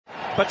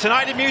But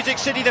tonight in Music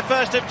City, the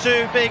first of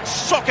two big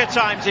soccer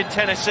times in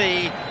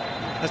Tennessee,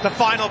 as the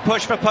final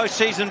push for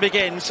postseason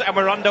begins, and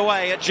we're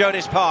underway at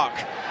Jonas Park.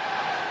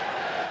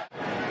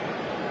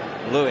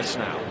 Lewis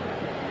now.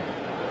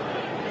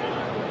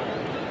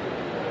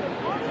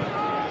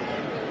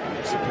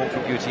 Support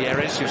from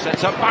Gutierrez, who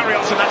sets up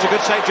Barrios, and that's a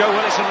good save. Joe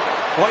Willis and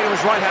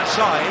Waiter's right-hand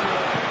side.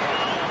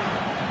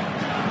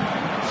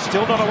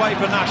 Still not away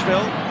for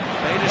Nashville.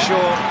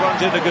 Badeshaw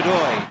runs into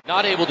Godoy.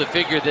 Not able to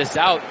figure this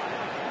out,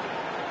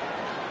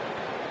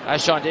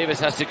 as Sean Davis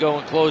has to go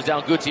and close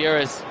down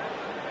Gutierrez.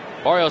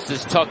 Barrios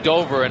is tucked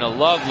over, and a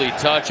lovely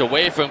touch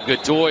away from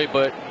Godoy,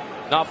 but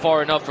not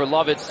far enough for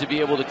Lovitz to be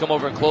able to come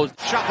over and close.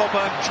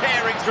 Schaffelberg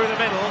tearing through the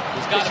middle.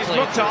 This is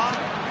Mukhtar.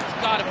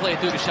 He's got to play it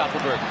through to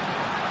Schaffelberg.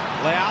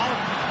 Leal.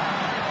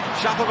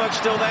 Schaffelberg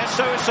still there,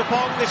 so is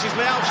Sapong. This is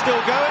Leal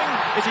still going.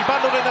 Is he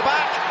bundled in the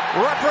back?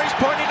 Referee's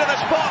pointing to the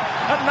spot,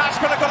 and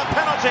Nashville have got a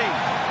penalty.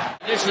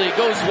 Initially it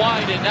goes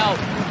wide, and now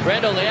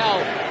Brando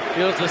Leal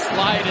feels the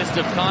slightest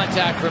of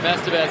contact from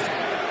Estevez.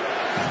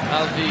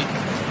 Now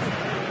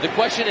the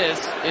question is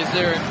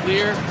there a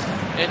clear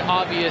and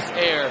obvious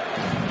error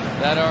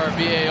that our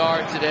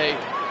VAR today,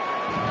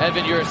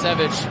 Edvin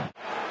Jurasevich,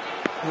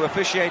 who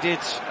officiated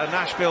a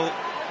Nashville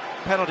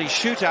penalty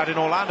shootout in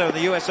Orlando in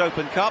the US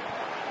Open Cup.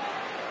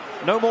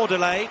 No more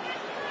delay.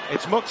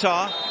 It's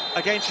Mukhtar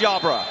against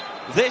Yarbrough.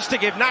 This to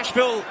give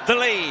Nashville the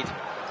lead.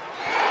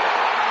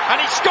 And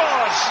he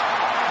scores!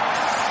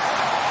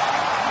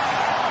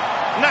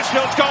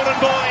 Nashville's golden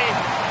boy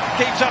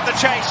keeps up the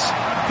chase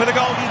for the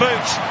golden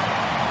boot.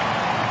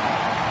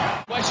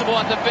 Questionable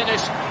at the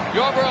finish.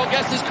 Yarbrough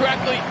guesses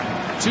correctly.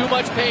 Too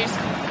much pace.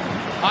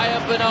 High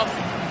up enough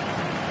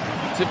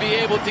to be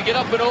able to get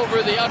up and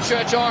over the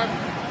outstretched arm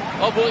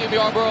of William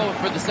Yarbrough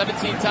for the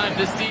 17th time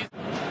this season.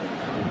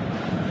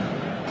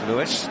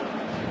 Lewis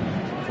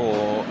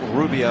for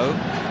Rubio.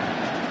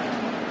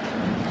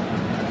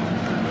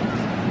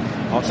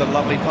 Oh, it's a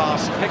lovely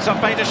pass. Picks up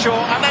Badeshaw,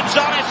 and then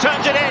Zardes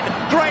turns it in.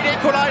 Great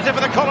equaliser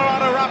for the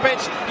Colorado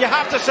Rapids. You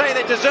have to say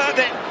they deserved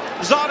it.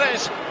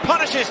 Zardes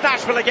punishes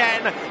Nashville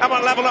again, and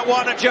we're level at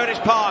 1 at Jonas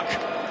Park.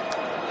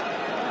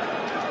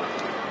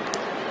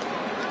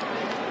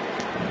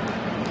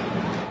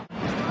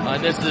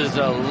 And this is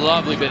a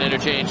lovely bit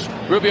interchange.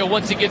 Rubio,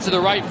 once he gets to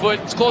the right foot,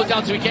 it's closed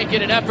down so he can't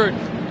get an effort.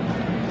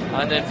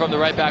 And then from the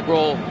right back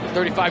roll, the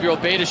 35-year-old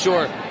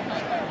Badeshaw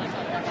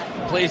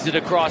plays it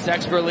across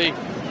expertly.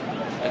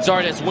 And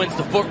Zardes wins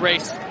the foot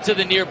race to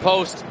the near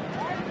post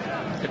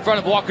in front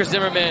of Walker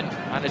Zimmerman.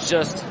 And it's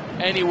just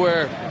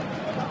anywhere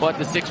but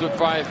the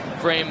 6'5"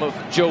 frame of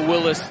Joe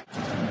Willis.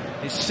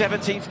 His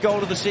 17th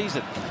goal of the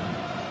season.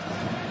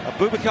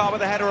 Abubakar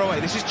with a header away.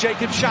 This is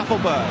Jacob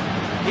Schaffelberg.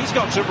 He's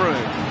got some room.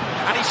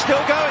 And he's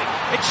still going.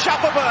 It's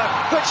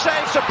Schaffelberg. Good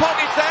save. Sapong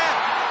is there.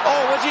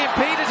 Oh, was he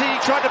impeded? He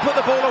tried to put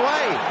the ball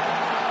away.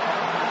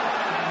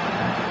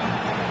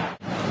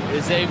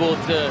 Is able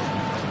to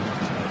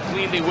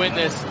cleanly win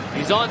this.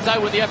 He's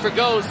onside when the effort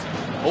goes.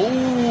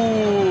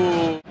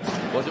 Ooh.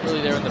 Wasn't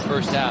really there in the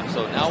first half.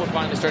 So now we're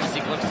finally starting to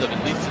see glimpses of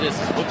it. Leads to this.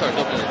 Mukhtar's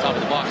open at the top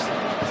of the box.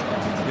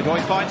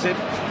 Godoy finds him.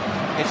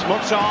 It's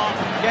Mukhtar.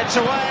 Gets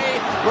away.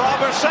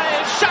 Robert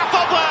saves.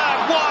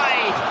 Schaffelberg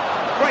wide.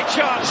 Great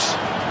chance.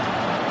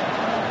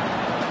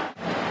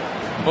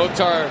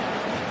 Mukhtar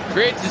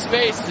creates the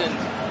space, and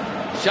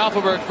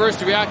Schaffelberg first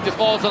to react to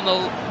falls on the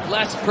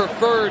less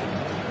preferred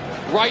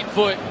right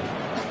foot.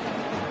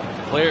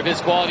 A player of his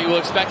quality will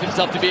expect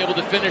himself to be able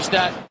to finish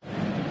that.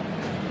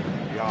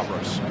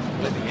 Yarbrough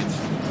splitting it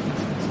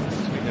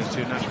between those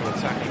two Nashville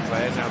attacking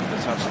players out of the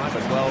touchline,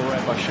 but well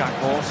read by Shaq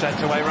Moore,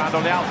 sent away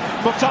Randall Leal.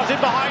 Mukhtar's in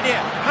behind here.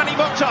 Hani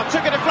Mukhtar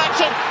took a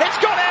deflection. It's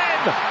got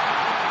in!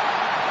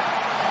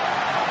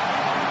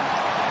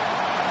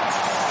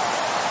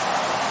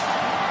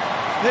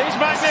 He's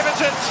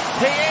magnificent.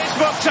 He is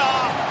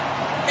Mukhtar.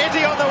 Is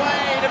he on the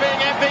way to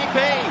being MVP?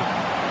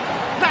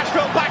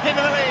 Nashville back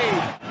into the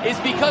lead. Is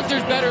because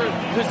there's better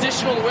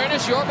positional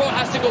awareness. Yarbrough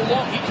has to go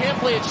long. He can't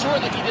play it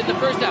short like he did in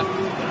the first half.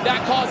 That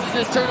causes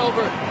this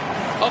turnover.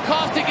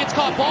 Acosta gets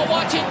caught ball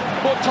watching.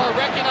 Mukhtar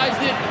recognized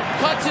it,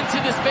 cuts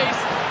into the space,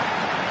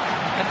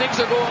 and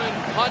things are going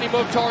Hani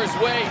Mukhtar's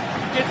way.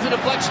 Gets the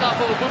deflection off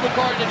of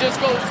Abubakar, and it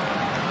just goes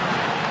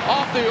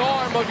off the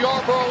arm of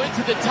Yarbrough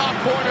into the top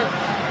corner.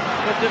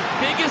 But the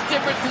biggest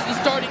difference is the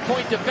starting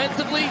point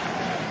defensively.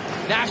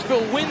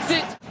 Nashville wins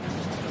it.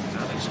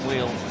 Alex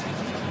Wheel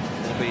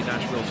will be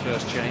Nashville's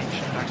first change.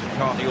 Max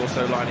McCartney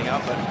also lining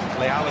up, but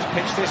Leal has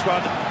pitched this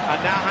one,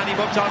 and now Hani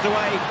Mukhtar's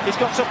away. He's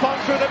got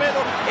Sapong through the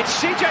middle. It's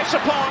CJ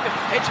Sapong.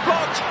 It's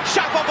blocked.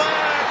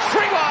 Schaffelberg,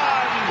 3-1.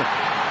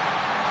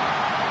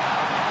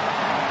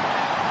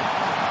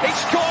 He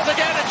scores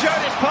again at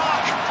Jonas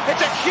Park. It's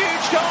a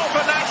huge goal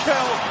for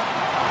Nashville,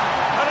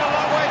 and a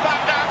long way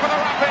back now for the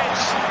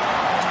Rapids.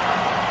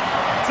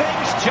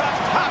 Things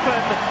just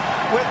happen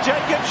with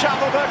Jacob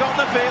Schaffelberg on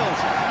the field.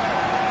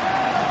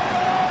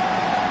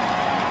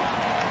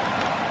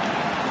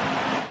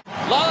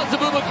 Lalas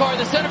Abubakar,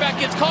 the center back,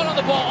 gets caught on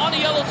the ball on the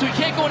yellow, so he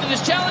can't go into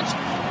this challenge.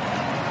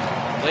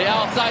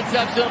 Leal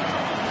sidesteps him.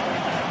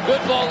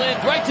 Good ball in,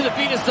 right to the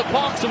feet of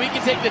Sapong so he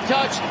can take the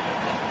touch.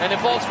 And it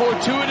falls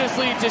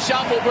fortuitously to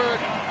Schaufelberg,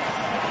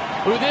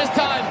 who this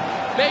time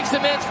makes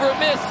amends for a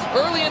miss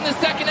early in the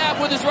second half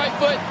with his right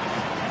foot.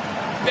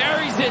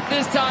 Buries it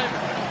this time.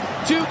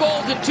 2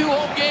 goals in 2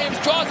 home games,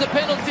 draws a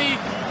penalty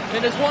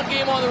in his 1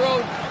 game on the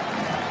road.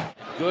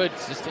 Good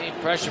sustained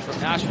pressure from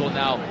Nashville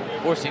now,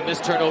 forcing this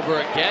turnover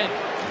again.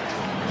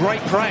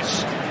 Great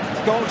press.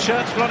 Goal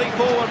churns flooding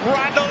forward.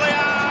 Randall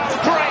Leal!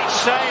 Great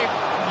save.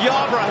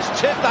 Yarborough has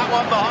tipped that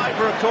one behind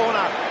for a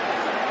corner,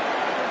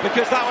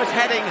 because that was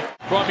heading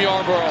from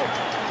Yarborough.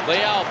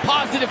 Leal,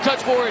 positive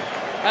touch forward,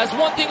 has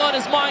one thing on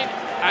his mind,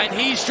 and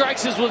he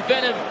strikes us with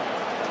venom.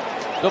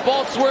 The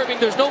ball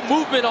swerving, there's no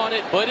movement on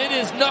it, but it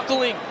is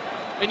knuckling,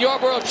 and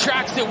Yarborough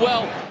tracks it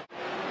well.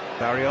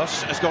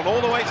 Barrios has gone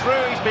all the way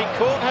through. He's been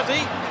caught, has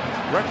he?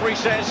 Referee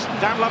says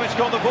Dan Lovett's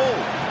got the ball.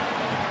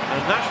 And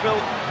Nashville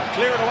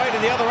clear it away to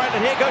the other end,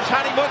 and here goes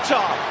Hani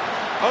Mukhtar.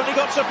 Only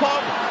got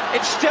Sapong.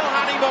 It's still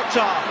Hani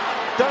Mukhtar.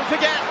 Don't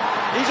forget,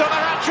 he's on a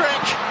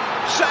hat-trick.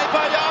 Saved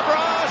by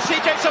Yarborough.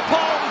 CJ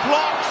Sapong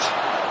blocked.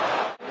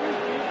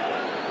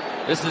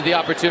 This is the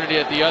opportunity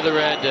at the other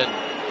end,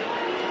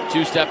 and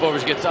 2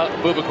 step-overs gets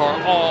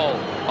Bubakar all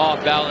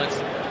off balance.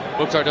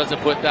 Mukhtar doesn't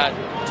put that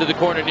to the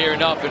corner near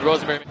enough, and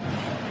Rosemary.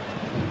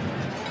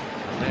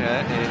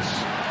 There is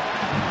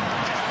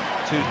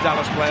 2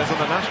 Dallas players on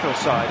the Nashville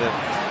side of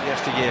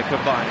yesteryear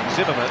combining.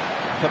 Zimmerman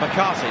to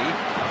McCarthy,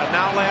 and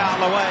now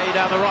Leal away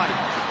down the right.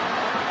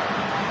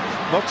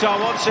 Mukhtar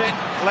wants it.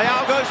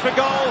 Leal goes for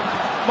goal.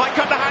 Might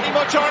come to Hani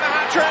Mukhtar on a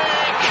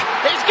hat-trick.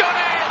 He's got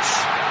it!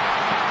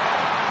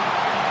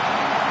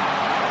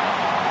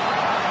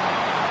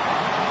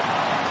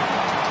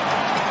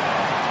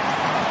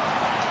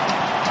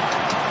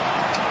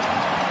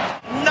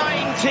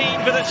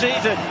 19 for the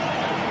season.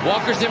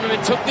 Walker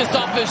Zimmerman took this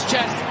off his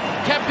chest,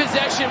 kept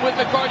possession with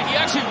McCarty. He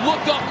actually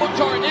looked off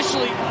Mukhtar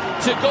initially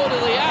to go to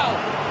Leal.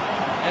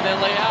 And then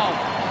Leal,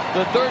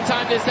 the 3rd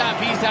time this half,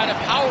 he's had a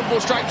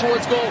powerful strike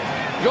towards goal.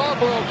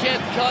 Yarborough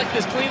can't collect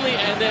this cleanly,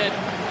 and then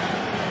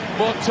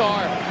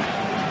Mukhtar.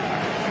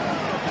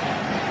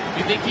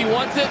 You think he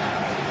wants it?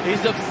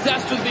 He's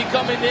obsessed with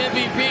becoming the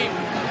MVP.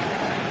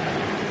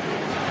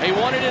 He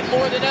wanted it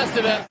more than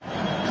Estevez.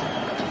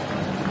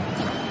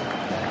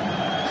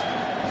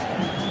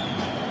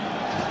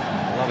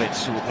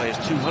 Lovitz, who will play his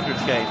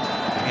 200th game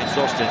against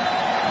Austin.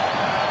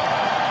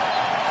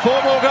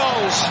 4 more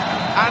goals,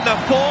 and the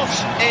 4th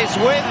is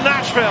with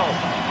Nashville.